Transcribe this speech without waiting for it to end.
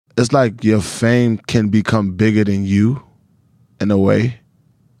it's like your fame can become bigger than you in a way.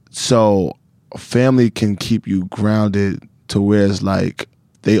 So family can keep you grounded to where it's like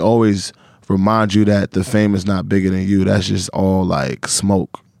they always remind you that the fame is not bigger than you. That's just all like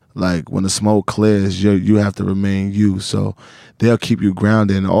smoke. Like when the smoke clears, you have to remain you. So they'll keep you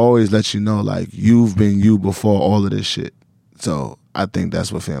grounded and always let you know like you've been you before all of this shit. So I think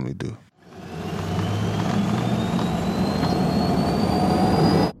that's what family do.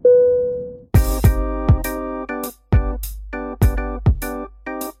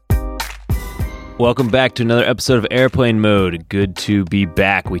 Welcome back to another episode of Airplane Mode. Good to be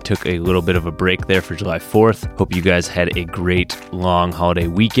back. We took a little bit of a break there for July 4th. Hope you guys had a great long holiday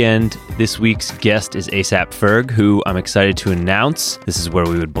weekend. This week's guest is A$AP Ferg, who I'm excited to announce, this is where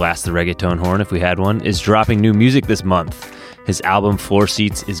we would blast the reggaeton horn if we had one, is dropping new music this month. His album Floor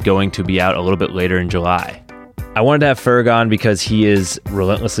Seats is going to be out a little bit later in July. I wanted to have Ferg on because he is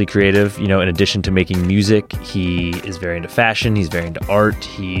relentlessly creative. You know, in addition to making music, he is very into fashion, he's very into art,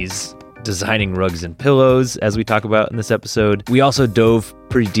 he's designing rugs and pillows, as we talk about in this episode. We also dove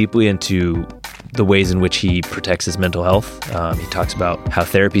pretty deeply into the ways in which he protects his mental health. He talks about how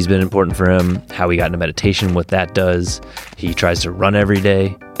therapy's been important for him, how he got into meditation, what that does. He tries to run every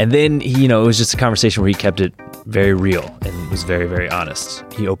day. And then, it was just a conversation where he kept it very real and was very, very honest.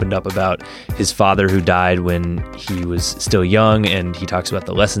 He opened up about his father who died when he was still young, and he talks about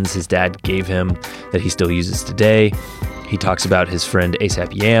the lessons his dad gave him that he still uses today. He talks about his friend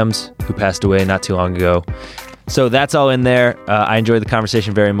A$AP Yams, who passed away not too long ago. So that's all in there. I enjoyed the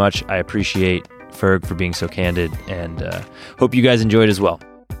conversation very much. I appreciate Ferg for being so candid, and hope you guys enjoyed as well.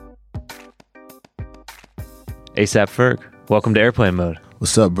 A$AP Ferg, welcome to Airplane Mode.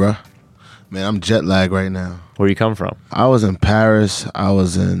 What's up, bro? Man, I'm jet lagged right now. Where you come from? I was in Paris. I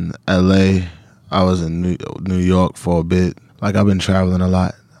was in LA. I was in New York for a bit. Like, I've been traveling a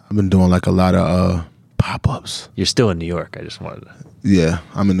lot. I've been doing like a lot of pop-ups. You're still in New York. I just wanted to... Yeah,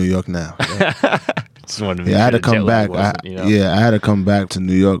 I'm in New York now. Yeah. Just wanted to I had to come back. I had to come back to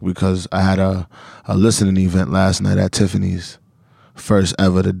New York because I had a listening event last night at Tiffany's. First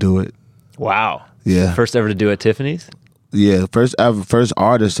ever to do it. Wow. Yeah. First ever to do at Tiffany's? Yeah, first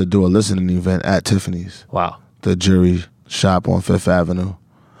artist to do a listening event at Tiffany's. Wow. The jewelry shop on Fifth Avenue.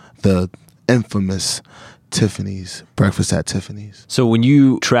 The infamous Tiffany's, breakfast at Tiffany's. So when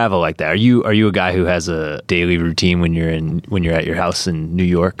you travel like that, are you a guy who has a daily routine when you're at your house in New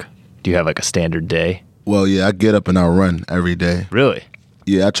York? Do you have like a standard day? Well, yeah, I get up and I run every day. Really?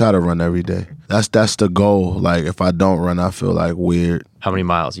 Yeah, I try to run every day. That's the goal. Like if I don't run, I feel like weird. How many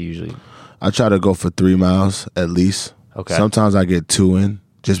miles usually? I try to go for 3 miles at least. Okay. Sometimes I get 2 in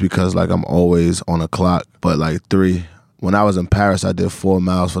just because like I'm always on a clock, but like 3. When I was in Paris, I did 4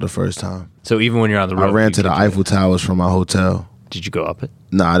 miles for the first time. So even when you're on the road, I ran to the Eiffel Towers from my hotel. Did you go up it?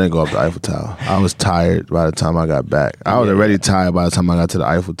 No, I didn't go up the Eiffel Tower. I was tired by the time I got back. I was already tired by the time I got to the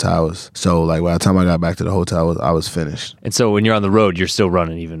Eiffel Towers. So like by the time I got back to the hotel, I was finished. And so when you're on the road, you're still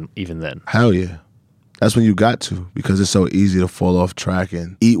running even then? Hell yeah. That's when you got to, because it's so easy to fall off track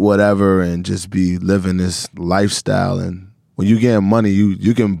and eat whatever and just be living this lifestyle. And when you get money,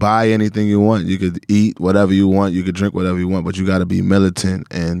 you can buy anything you want. You could eat whatever you want. You could drink whatever you want, but you got to be militant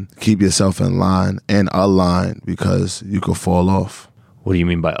and keep yourself in line and aligned because you could fall off. What do you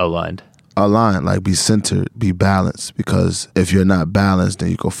mean by aligned? Aligned, like be centered, be balanced, because if you're not balanced, then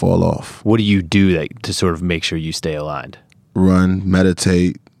you could fall off. What do you do to sort of make sure you stay aligned? Run,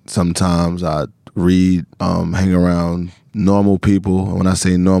 meditate. Sometimes I read, hang around normal people. When I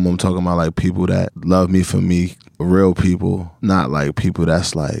say normal, I'm talking about like people that love me for me, real people, not like people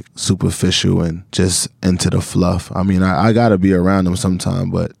that's like superficial and just into the fluff. I mean, I gotta be around them sometime,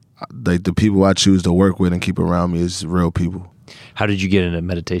 but like the people I choose to work with and keep around me is real people. How did you get into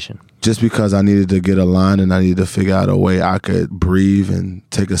meditation? Just because I needed to get aligned and I needed to figure out a way I could breathe and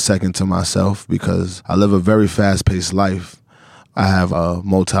take a second to myself, because I live a very fast-paced life. I have a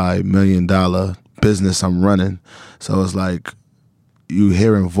multi-million-dollar business I'm running. So it's like you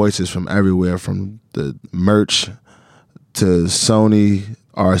hearing voices from everywhere, from the merch to Sony,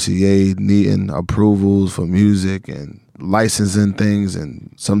 RCA needing approvals for music and licensing things,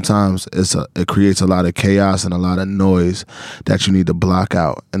 and sometimes it creates a lot of chaos and a lot of noise that you need to block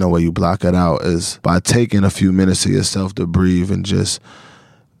out. And the way you block it out is by taking a few minutes to yourself to breathe and just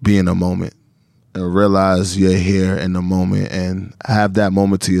be in the moment and realize you're here in the moment and have that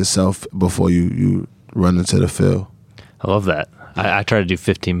moment to yourself before you run into the field. I love that. I try to do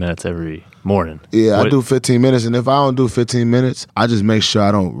 15 minutes every morning. Yeah, I do 15 minutes, and if I don't do 15 minutes, I just make sure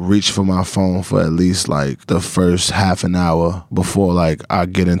I don't reach for my phone for at least like the first half an hour before like I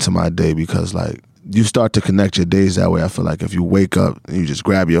get into my day, because like you start to connect your days that way. I feel like if you wake up and you just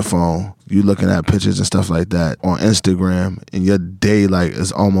grab your phone, you looking at pictures and stuff like that on Instagram, and your day like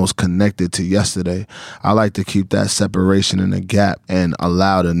is almost connected to yesterday. I like to keep that separation and the gap and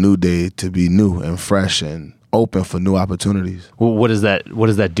allow the new day to be new and fresh and open for new opportunities. Well, what does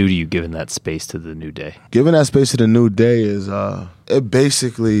that do to you, giving that space to the new day? Giving that space to the new day is it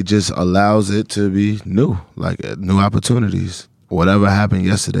basically just allows it to be new, like new opportunities. Whatever happened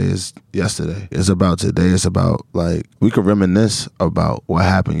yesterday is yesterday. It's about today. It's about, like, we could reminisce about what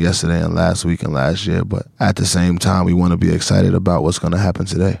happened yesterday and last week and last year, but at the same time, we want to be excited about what's going to happen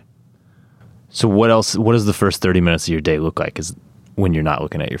today. So what does the first 30 minutes of your day look like when you're not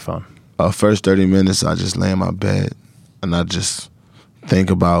looking at your phone? First 30 minutes, I just lay in my bed and I just think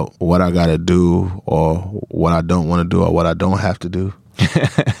about what I got to do or what I don't want to do or what I don't have to do.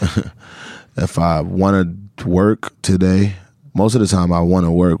 If I want to work today, most of the time I want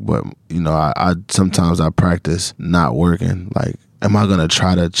to work, but I sometimes I practice not working. Like, am I gonna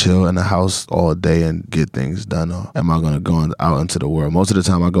try to chill in the house all day and get things done, or am I gonna go out into the world? Most of the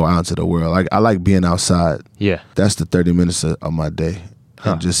time I go out into the world. Like, I like being outside. Yeah, that's the 30 minutes of my day.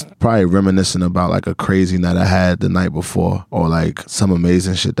 And just probably reminiscing about like a crazy night I had the night before, or like some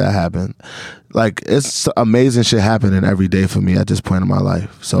amazing shit that happened. Like, it's amazing shit happening every day for me at this point in my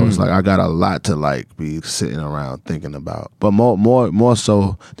life. So it's like I got a lot to like be sitting around thinking about. But more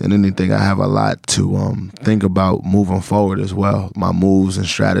so than anything, I have a lot to think about moving forward as well. My moves and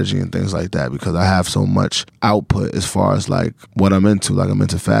strategy and things like that, because I have so much output as far as like what I'm into. Like, I'm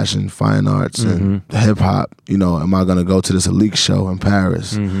into fashion, fine arts, and hip hop. Am I gonna go to this elite show in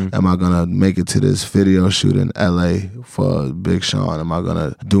Paris? Am I gonna make it to this video shoot in LA for Big Sean? Am I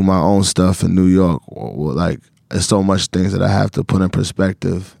gonna do my own stuff in New York? Like, there's so much things that I have to put in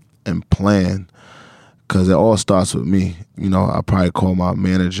perspective and plan, because it all starts with me. I probably call my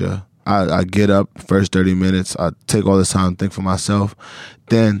manager. I get up, first 30 minutes, I take all this time to think for myself.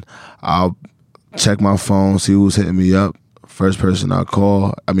 Then I'll check my phone, see who's hitting me up. First person I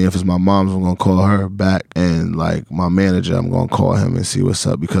call, if it's my mom's, I'm going to call her back. And like my manager, I'm going to call him and see what's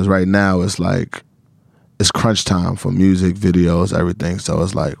up. Because right now it's like, it's crunch time for music, videos, everything. So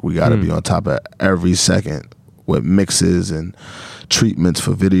it's like, we got to be on top of every second with mixes and treatments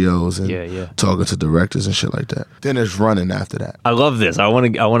for videos and talking to directors and shit like that. Then it's running after that. I love this. I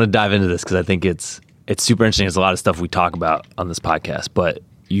want to dive into this because I think it's super interesting. There's a lot of stuff we talk about on this podcast, but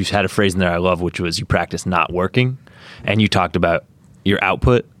you had a phrase in there I love, which was you practice not working. And you talked about your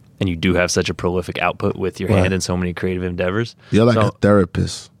output, and you do have such a prolific output with your hand in so many creative endeavors. You're like a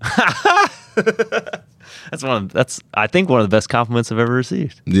therapist. That's I think one of the best compliments I've ever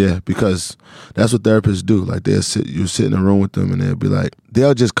received. Yeah, because that's what therapists do. Like, you sit in a room with them, and they'll be like,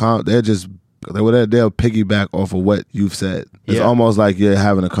 they'll piggyback off of what you've said. It's almost like you're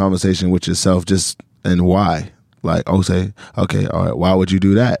having a conversation with yourself, and why. Like, say, okay, all right, why would you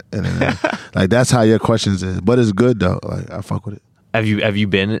do that? And then, like, that's how your questions is. But it's good though. Like, I fuck with it. Have you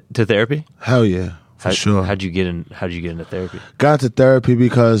been to therapy? Hell yeah, for sure. How'd you get into therapy? Got into therapy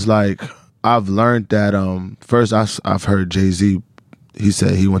because like I've learned that first I've heard Jay-Z, he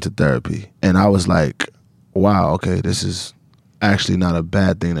said he went to therapy, and I was like, wow, okay, this is actually not a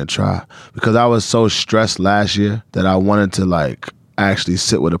bad thing to try, because I was so stressed last year that I wanted to like actually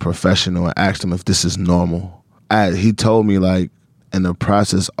sit with a professional and ask them if this is normal. He told me, like, in the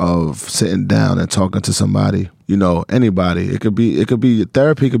process of sitting down and talking to somebody, anybody, it could be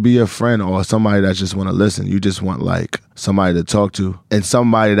therapy, could be your friend or somebody that just want to listen. You just want like somebody to talk to, and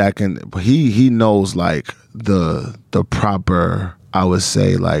somebody that he knows like the proper, I would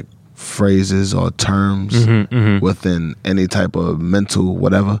say, like, phrases or terms within any type of mental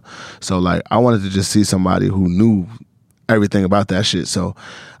whatever. So like, I wanted to just see somebody who knew everything about that shit. So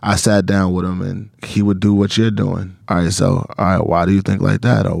I sat down with him, and he would do what you're doing. All right, why do you think like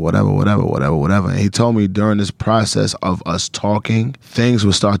that? Or whatever. And he told me during this process of us talking, things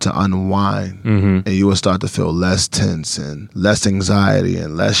would start to unwind, and you would start to feel less tense and less anxiety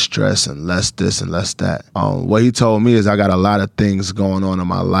and less stress and less this and less that. What he told me is I got a lot of things going on in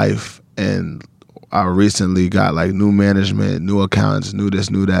my life, and I recently got like new management, new accountants, new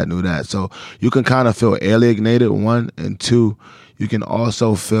this, new that. So you can kind of feel alienated, one, and two, you can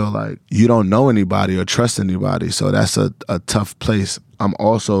also feel like you don't know anybody or trust anybody. So that's a tough place. I'm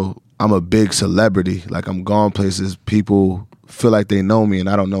a big celebrity. Like, I'm going places, people feel like they know me and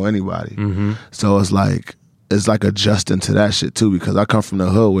I don't know anybody. So it's like adjusting to that shit too, because I come from the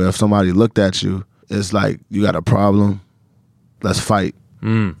hood where if somebody looked at you, it's like, you got a problem, let's fight.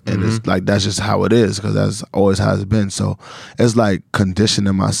 And it's like, that's just how it is, because that's always how it's been. So it's like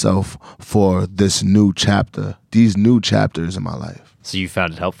conditioning myself for this new chapter, these new chapters in my life. So you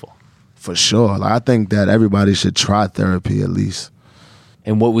found it helpful? For sure. Like, I think that everybody should try therapy at least.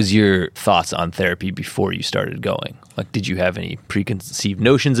 And what was your thoughts on therapy before you started going? Like, did you have any preconceived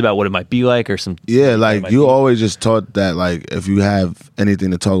notions about what it might be like or some? Yeah, like you always just taught that, like, if you have anything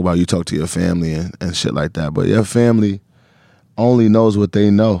to talk about, you talk to your family and shit like that. But your family only knows what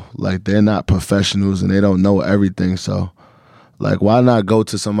they know. Like, they're not professionals and they don't know everything. So, like, why not go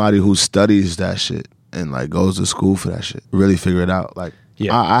to somebody who studies that shit and, like, goes to school for that shit? Really figure it out. Like,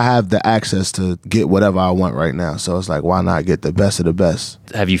 yeah. I have the access to get whatever I want right now. So it's like, why not get the best of the best?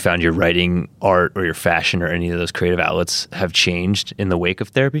 Have you found your writing, art, or your fashion or any of those creative outlets have changed in the wake of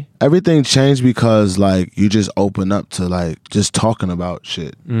therapy? Everything changed because, like, you just open up to, like, just talking about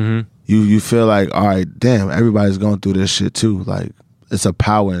shit. Mm-hmm. You feel like, all right, damn, everybody's going through this shit too. Like, it's a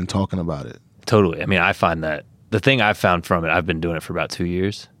power in talking about it. Totally. I mean, I find that the thing I've found from it, I've been doing it for about 2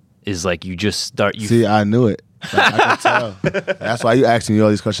 years, is like you just start. See, I knew it. Like, I can tell. That's why you asking me all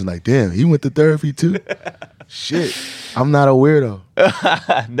these questions. Like, damn, he went to therapy too. Shit, I'm not a weirdo.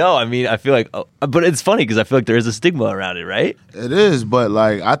 No, I mean, I feel like, but it's funny because I feel like there is a stigma around it, right? It is, but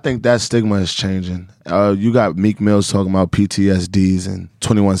like, I think that stigma is changing. You got Meek Mills talking about PTSDs and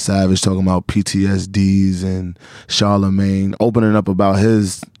 21 Savage talking about PTSDs and Charlemagne opening up about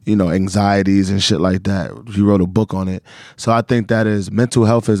his, anxieties and shit like that. He wrote a book on it. So I think that mental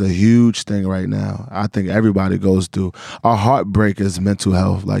health is a huge thing right now. I think everybody goes through. Our heartbreak is mental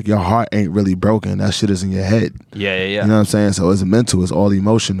health. Like, your heart ain't really broken. That shit is in your head. Yeah. You know what I'm saying? So it's mental. It's all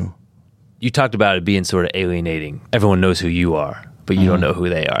emotional. You talked about it being sort of alienating. Everyone knows who you are, but you don't know who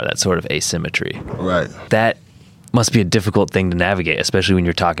they are. That sort of asymmetry. Right. That must be a difficult thing to navigate, especially when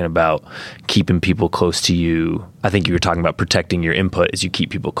you're talking about keeping people close to you. I think you were talking about protecting your input as you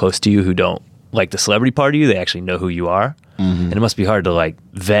keep people close to you who don't like the celebrity part of you. They actually know who you are. Mm-hmm. And it must be hard to, like,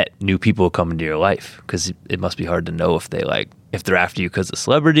 vet new people who come into your life, because it must be hard to know if they're after you because of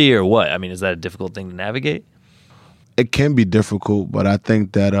celebrity or what. I mean, is that a difficult thing to navigate? It can be difficult, but I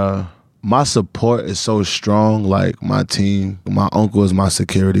think that my support is so strong. Like, my team, my uncle is my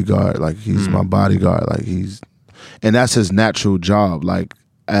security guard. Like, he's my bodyguard. Like, and that's his natural job. Like,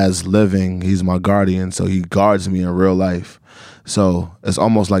 as living, he's my guardian, so he guards me in real life. So it's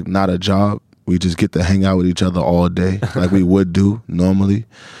almost like not a job. We just get to hang out with each other all day like we would do normally.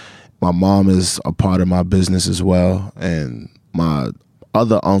 My mom is a part of my business as well, and my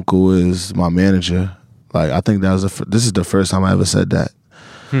other uncle is my manager. Like, I think this is the first time I ever said that.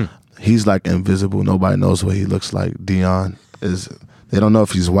 He's like invisible. Nobody knows what he looks like. Dion is. They don't know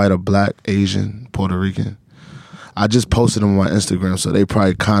if he's white or black, Asian, Puerto Rican. I just posted him on my Instagram, so they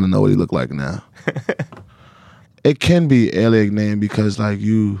probably kind of know what he look like now. It can be alienating because, like,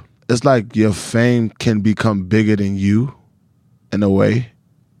 it's like your fame can become bigger than you in a way.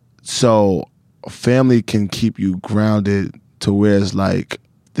 So family can keep you grounded to where it's like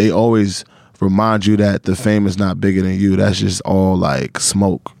they always remind you that the fame is not bigger than you. That's just all like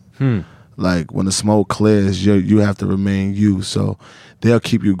smoke. Like, when the smoke clears, you have to remain you. So they'll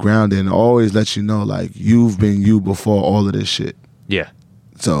keep you grounded and always let you know, like, you've been you before all of this shit. Yeah.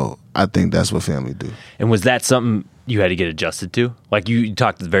 So I think that's what family do. And was that something you had to get adjusted to? Like, you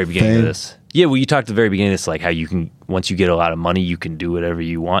talked at the very beginning of this. Yeah, well, you talked at the very beginning of this, like, how you can, once you get a lot of money, you can do whatever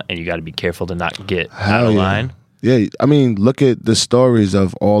you want, and you got to be careful to not get out of line. Yeah, I mean, look at the stories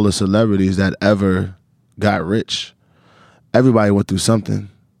of all the celebrities that ever got rich. Everybody went through something.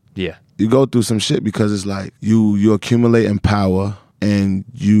 Yeah. You go through some shit because it's like you accumulate in power and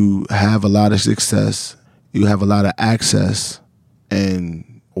you have a lot of success. You have a lot of access,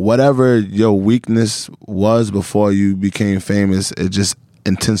 and whatever your weakness was before you became famous, it just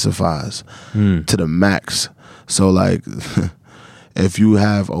intensifies to the max. So, like, if you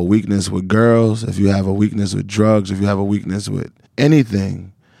have a weakness with girls, if you have a weakness with drugs, if you have a weakness with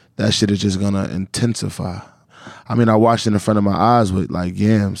anything, that shit is just gonna intensify. I mean, I watched it in front of my eyes with, like,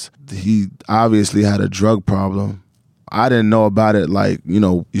 Yams. He obviously had a drug problem. I didn't know about it. Like,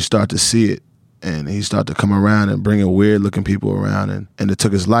 you start to see it, and he started to come around and bringing weird-looking people around, and it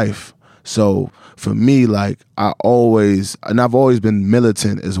took his life. So for me, like, I've always been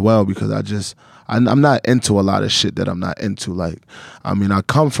militant as well, because I'm not into a lot of shit that I'm not into. Like, I mean, I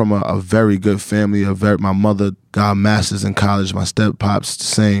come from a very good family. My mother got masters in college. My step-pops the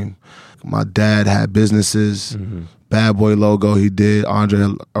same. My dad had businesses. Bad Boy logo he did. Andre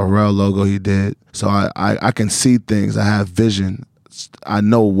Harrell logo he did. So I can see things. I have vision. I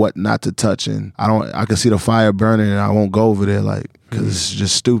know what not to touch, and I can see the fire burning, and I won't go over there, like, because it's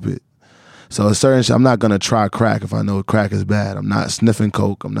just stupid. So a certain shit, I'm not gonna try crack if I know crack is bad. I'm not sniffing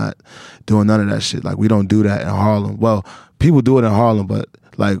coke. I'm not doing none of that shit. Like, we don't do that in Harlem. Well, people do it in Harlem, but,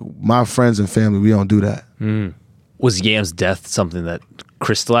 like, my friends and family, we don't do that. Was Yam's death something that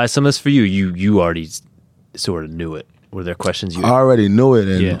crystallize some of this for you? You already sort of knew it. Were there questions you? I already knew it,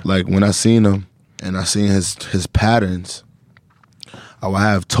 and like when I seen him and I seen his patterns, I would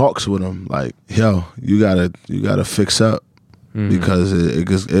have talks with him like, "Yo, you gotta fix up because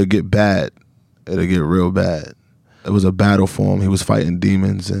it'll get bad. It'll get real bad." It was a battle for him. He was fighting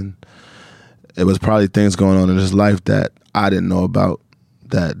demons, and it was probably things going on in his life that I didn't know about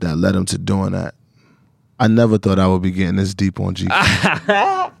that led him to doing that. I never thought I would be getting this deep on GQ.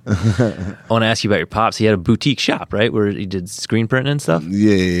 I want to ask you about your pops. He had a boutique shop, right, where he did screen printing and stuff?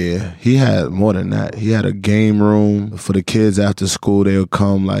 Yeah. He had more than that. He had a game room for the kids after school. They would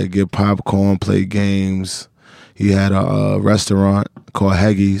come, like, get popcorn, play games. He had a restaurant called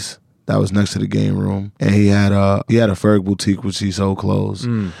Heggy's that was next to the game room. And he had a Ferg boutique, which he sold clothes.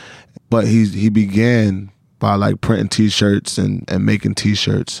 But he began by like printing T-shirts and making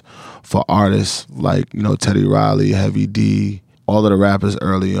T-shirts for artists like, you know, Teddy Riley, Heavy D, all of the rappers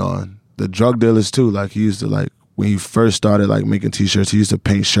early on. The drug dealers too, like he used to like, when he first started like making T-shirts, he used to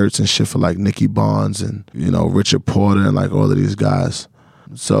paint shirts and shit for like Nicky Bonds and, you know, Richard Porter and like all of these guys.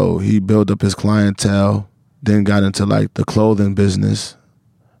 So he built up his clientele, then got into like the clothing business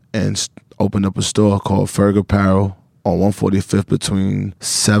and opened up a store called Ferg Apparel on 145th between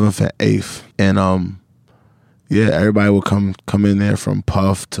 7th and 8th. And yeah, everybody would come in there from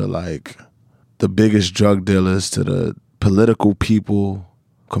Puff to like the biggest drug dealers to the political people,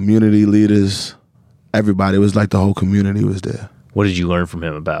 community leaders. Everybody, it was like the whole community was there. What did you learn from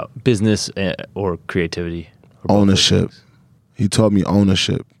him about business or creativity? Or ownership. He taught me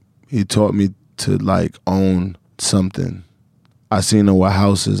ownership. He taught me to like own something. I seen him with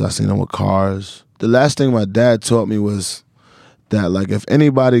houses. I seen him with cars. The last thing my dad taught me was that like if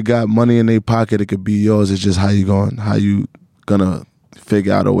anybody got money in their pocket, it could be yours. It's just how you gonna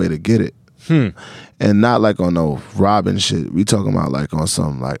figure out a way to get it. And not like on no robbing shit. We talking about like on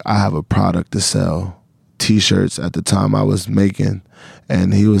some like I have a product to sell. T-shirts at the time I was making,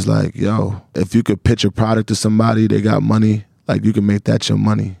 and he was like, yo, if you could pitch a product to somebody, they got money, like you can make that your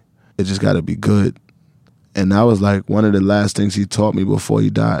money. It just gotta be good. And that was like one of the last things he taught me before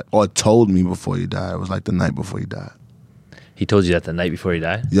he died, or told me before he died. It was like the night before he died. He told you that the night before he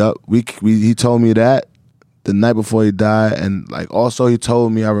died? Yep. He told me that the night before he died. And like also he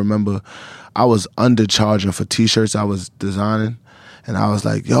told me, I remember I was undercharging for T-shirts I was designing. And I was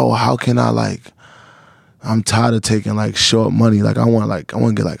like, yo, how can I like, I'm tired of taking like short money. Like I want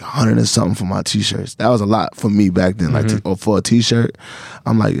to get like 100 and something for my T-shirts. That was a lot for me back then. Like for a T-shirt,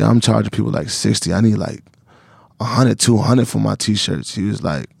 I'm like, I'm charging people like 60. I need like 100, 200 for my T-shirts. He was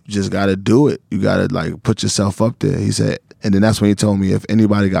like, you just got to do it. You got to like put yourself up there. He said, and then that's when he told me if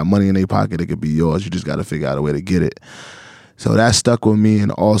anybody got money in their pocket, it could be yours. You just got to figure out a way to get it. So that stuck with me.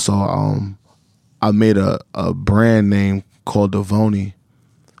 And also I made a brand name called Devoni,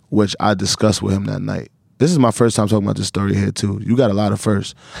 which I discussed with him that night. This is my first time talking about this story here too. You got a lot of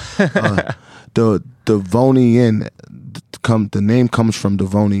firsts. The Devonian, the name comes from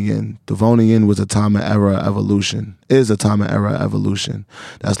Devonian. Devonian was a time and era evolution. Is a time and era evolution.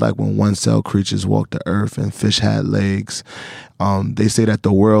 That's like when one-cell creatures walked the earth and fish had legs. They say that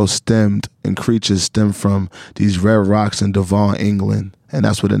the world stemmed and creatures stem from these red rocks in Devon, England, and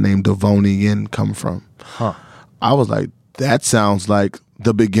that's where the name Devonian come from. I was like, that sounds like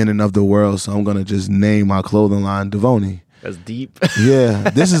the beginning of the world, so I'm gonna just name my clothing line Devoni. That's deep.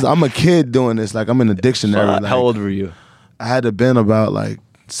 Yeah, I'm a kid doing this. Like I'm in the dictionary. Like, how old were you? I had to been about like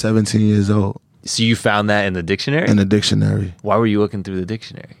 17 years old. So you found that in the dictionary? In the dictionary. Why were you looking through the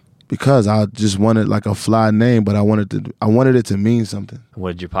dictionary? Because I just wanted like a fly name, but I wanted it to mean something.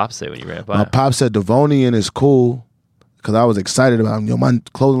 What did your pop say when you ran up on My it? pop said Devonian is cool because I was excited about him. Yo, my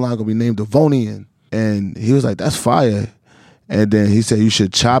clothing line gonna be named Devonian. And he was like, that's fire. And then he said, you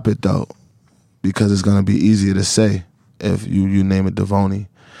should chop it though, because it's gonna be easier to say if you name it Devoni.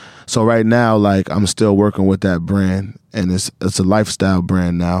 So right now, like I'm still working with that brand, and it's a lifestyle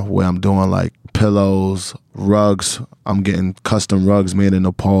brand now where I'm doing like pillows, rugs. I'm getting custom rugs made in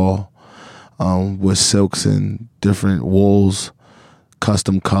Nepal with silks and different wools,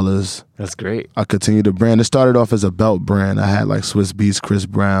 custom colors. That's great. I continue to brand. It started off as a belt brand. I had like Swiss Beats, Chris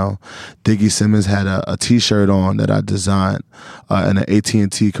Brown. Diggy Simmons had a T-shirt on that I designed in an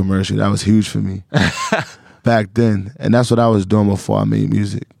AT&T commercial. That was huge for me back then. And that's what I was doing before I made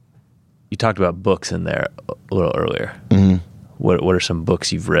music. You talked about books in there a little earlier. What are some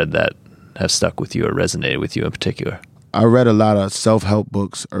books you've read that have stuck with you or resonated with you in particular? I read a lot of self-help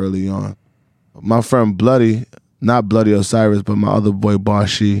books early on. My friend Bloody, not Bloody Osiris, but my other boy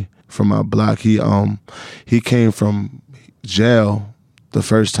Bashi from my block, he came from jail the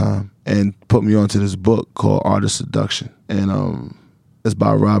first time and put me onto this book called Art of Seduction. And It's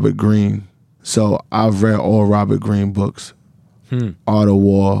by Robert Greene. So I've read all Robert Greene books. Art of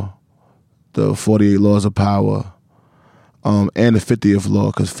War, the 48 Laws of Power, and the 50th Law,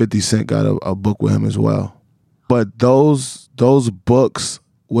 because 50 Cent got a book with him as well. But those books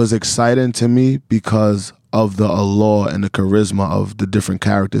was exciting to me because of the allure and the charisma of the different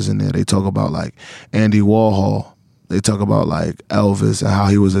characters in there. They talk about like Andy Warhol. They talk about like Elvis and how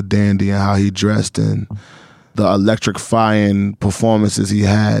he was a dandy and how he dressed and the electrifying performances he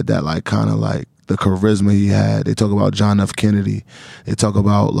had that like kind of like the charisma he had. They talk about John F. Kennedy. They talk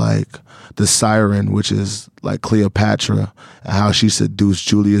about like the Siren, which is like Cleopatra and how she seduced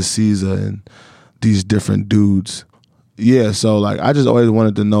Julius Caesar and these different dudes. Yeah, so like I just always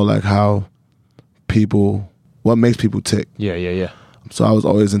wanted to know like how what makes people tick. Yeah. So I was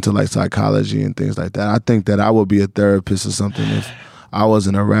always into like psychology and things like that. I think that I would be a therapist or something if I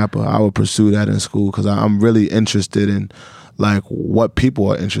wasn't a rapper. I would pursue that in school because I'm really interested in like what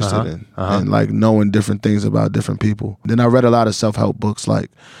people are interested in and like knowing different things about different people. Then I read a lot of self-help books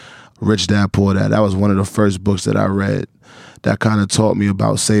like Rich Dad, Poor Dad. That was one of the first books that I read that kind of taught me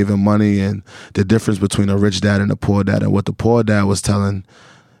about saving money and the difference between a rich dad and a poor dad and what the poor dad was telling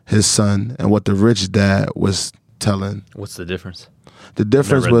his son and what the rich dad was telling. What's the difference? The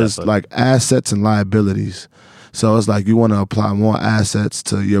difference was like assets and liabilities. So it's like you want to apply more assets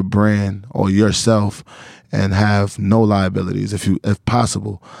to your brand or yourself and have no liabilities if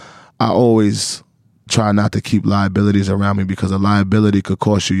possible. I always try not to keep liabilities around me because a liability could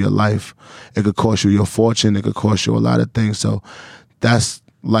cost you your life. It could cost you your fortune. It could cost you a lot of things. So that's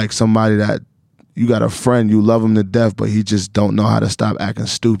like somebody that you got a friend, you love him to death, but he just don't know how to stop acting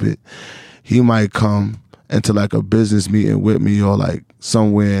stupid. He might come into like a business meeting with me or like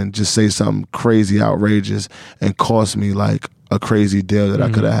somewhere and just say something crazy, outrageous and cost me like a crazy deal that I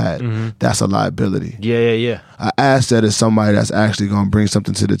could have had. That's a liability. Yeah. An asset is somebody that's actually going to bring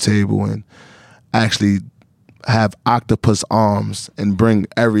something to the table and actually have octopus arms and bring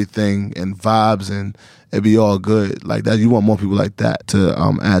everything and vibes and it be all good. Like that, you want more people like that to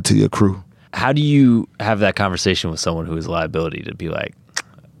add to your crew. How do you have that conversation with someone who is a liability to be like,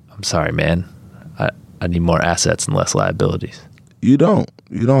 I'm sorry, man, I need more assets and less liabilities? You don't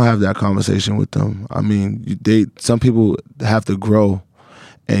have that conversation with them. I mean, some people have to grow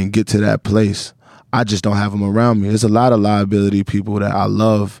and get to that place. I just don't have them around me. There's a lot of liability people that I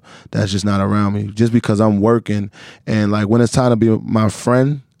love that's just not around me just because I'm working. And like when it's time to be my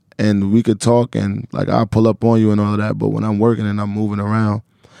friend and we could talk and like I'll pull up on you and all of that. But when I'm working and I'm moving around,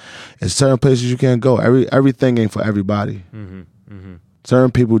 there's certain places you can't go. Everything ain't for everybody.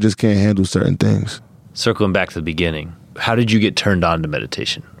 Certain people just can't handle certain things. Circling back to the beginning, how did you get turned on to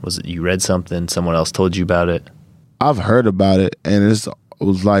meditation? Was it you read something, someone else told you about it? I've heard about it, and it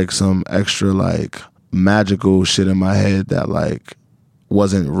was like some extra like magical shit in my head that like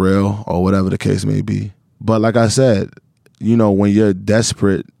wasn't real or whatever the case may be. But like I said, you know, when you're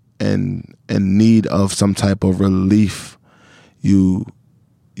desperate and in need of some type of relief, you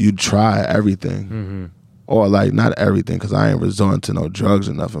try everything. Or like not everything, because I ain't resorting to no drugs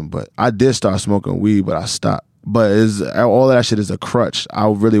or nothing. But I did start smoking weed, but I stopped. But all of that shit is a crutch. I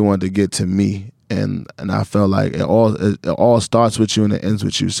really wanted to get to me, and I felt like it all starts with you and it ends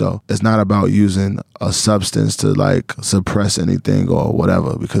with you. So it's not about using a substance to like suppress anything or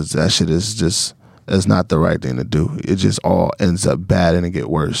whatever, because that shit is just it's not the right thing to do. It just all ends up bad and it get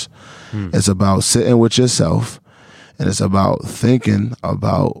worse. It's about sitting with yourself, and it's about thinking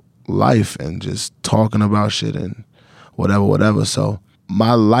about life and just talking about shit and whatever. So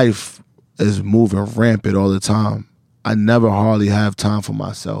my life is moving rampant all the time. I never hardly have time for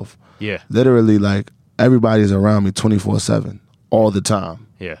myself. Yeah. Literally, like, everybody's around me 24/7 all the time.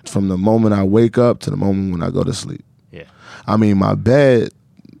 Yeah. From the moment I wake up to the moment when I go to sleep. Yeah. I mean, my bed,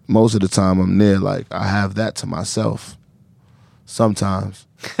 most of the time I'm there, like, I have that to myself. Sometimes.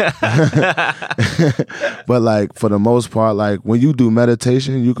 But like for the most part, like when you do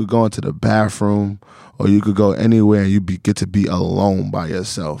meditation, you could go into the bathroom or you could go anywhere and you get to be alone by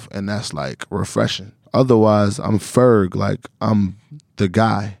yourself, and that's like refreshing. Otherwise, I'm Ferg, like I'm the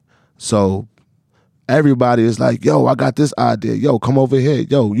guy. So everybody is like, yo, I got this idea. Yo, come over here.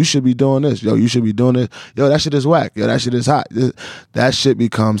 Yo, you should be doing this. Yo, you should be doing this. Yo, that shit is whack. Yo, that shit is hot. That shit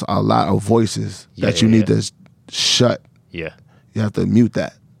becomes a lot of voices that you need to shut. Yeah. You have to mute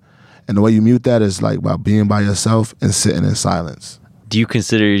that. And the way you mute that is like by being by yourself and sitting in silence. Do you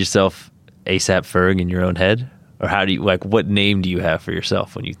consider yourself ASAP Ferg in your own head? Or how do you, like, what name do you have for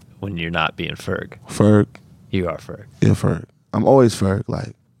yourself when you're not being Ferg? Ferg. You are Ferg. Yeah, Ferg. I'm always Ferg.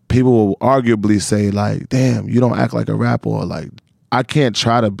 Like, people will arguably say like, damn, you don't act like a rapper, or like, I can't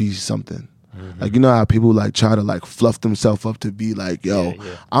try to be something. Like, you know how people like try to like fluff themselves up to be like, yo,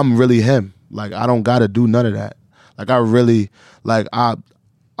 I'm really him. Like, I don't gotta do none of that. Like, I really, like, I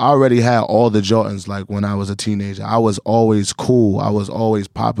already had all the Jordans, like, when I was a teenager. I was always cool. I was always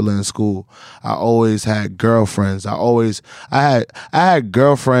popular in school. I always had girlfriends. I had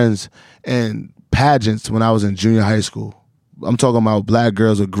girlfriends in pageants when I was in junior high school. I'm talking about black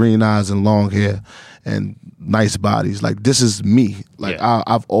girls with green eyes and long hair and nice bodies. Like, this is me. Like,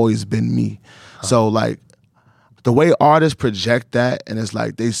 I've always been me. So, like, the way artists project that, and it's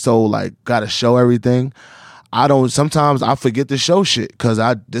like they so, like, gotta show everything, sometimes I forget to show shit because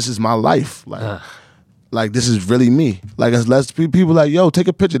this is my life. Like, this is really me. Like, unless people like, yo, take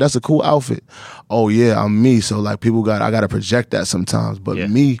a picture. That's a cool outfit. Oh, yeah, I'm me. So, like, I got to project that sometimes. But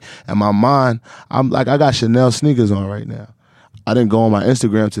me and my mind, I'm like, I got Chanel sneakers on right now. I didn't go on my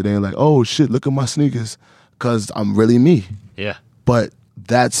Instagram today and like, oh, shit, look at my sneakers. Because I'm really me. Yeah. But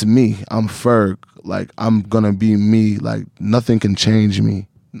that's me. I'm Ferg. Like, I'm going to be me. Like, nothing can change me.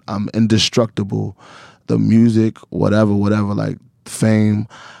 I'm indestructible. The music, whatever, like, fame.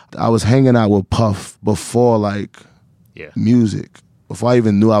 I was hanging out with Puff before, like, music. Before I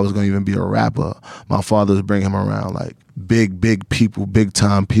even knew I was going to even be a rapper, my father was bringing him around, like, big people,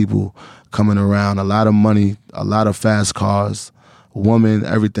 big-time people coming around. A lot of money, a lot of fast cars, woman,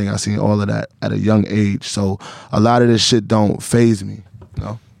 everything. I seen all of that at a young age. So a lot of this shit don't faze me, you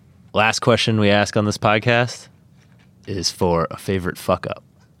know? Last question we ask on this podcast is for a favorite fuck-up.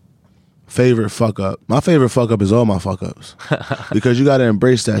 Favorite fuck up. My favorite fuck up is all my fuck ups. Because you gotta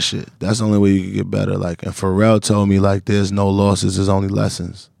embrace that shit. That's the only way you can get better. Like, and Pharrell told me, like, there's no losses, there's only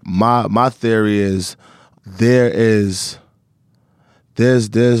lessons. My theory is there's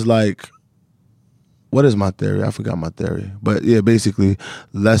like, what is my theory? I forgot my theory. But yeah, basically,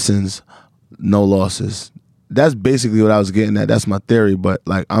 lessons, no losses. That's basically what I was getting at. That's my theory, but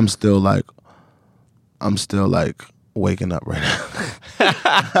like I'm still like waking up right now.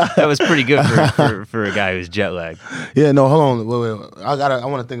 That was pretty good for a guy who's jet lagged. Yeah, no, hold on. Wait. I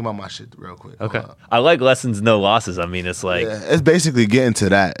want to think about my shit real quick. Okay. I like lessons, no losses. I mean, it's like... Yeah, it's basically getting to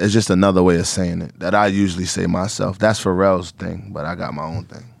that. It's just another way of saying it that I usually say myself. That's Pharrell's thing, but I got my own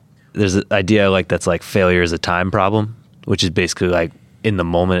thing. There's an idea like that's like failure is a time problem, which is basically like in the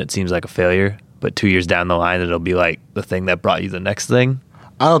moment it seems like a failure, but 2 years down the line it'll be like the thing that brought you the next thing.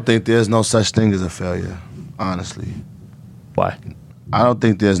 I don't think there's no such thing as a failure, honestly. Why? I don't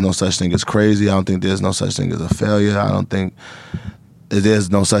think there's no such thing as crazy. I don't think there's no such thing as a failure. I don't think there's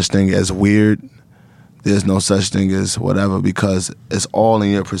no such thing as weird. There's no such thing as whatever, because it's all in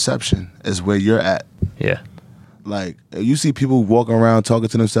your perception. It's where you're at. Yeah. Like, you see people walking around talking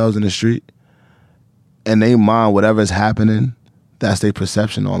to themselves in the street, and they mind whatever's happening, that's their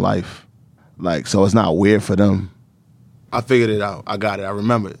perception on life. Like, so it's not weird for them. I figured it out. I got it. I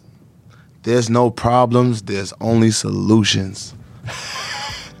remembered. There's no problems. There's only solutions.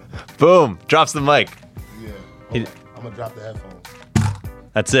 Boom. Drops the mic. Yeah. I'm going to drop the headphones.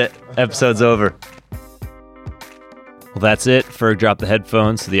 That's it. Episode's over. Well, that's it. Ferg dropped the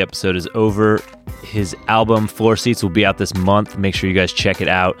headphones, so the episode is over. His album, Floor Seats, will be out this month. Make sure you guys check it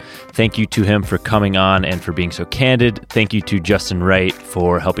out. Thank you to him for coming on and for being so candid. Thank you to Justin Wright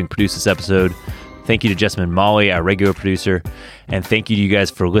for helping produce this episode. Thank you to Jessamine Molly, our regular producer. And thank you to you guys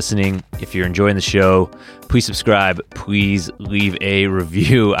for listening. If you're enjoying the show, please subscribe. Please leave a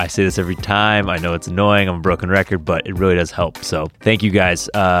review. I say this every time. I know it's annoying. I'm a broken record, but it really does help. So thank you guys.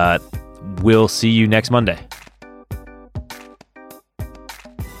 We'll see you next Monday.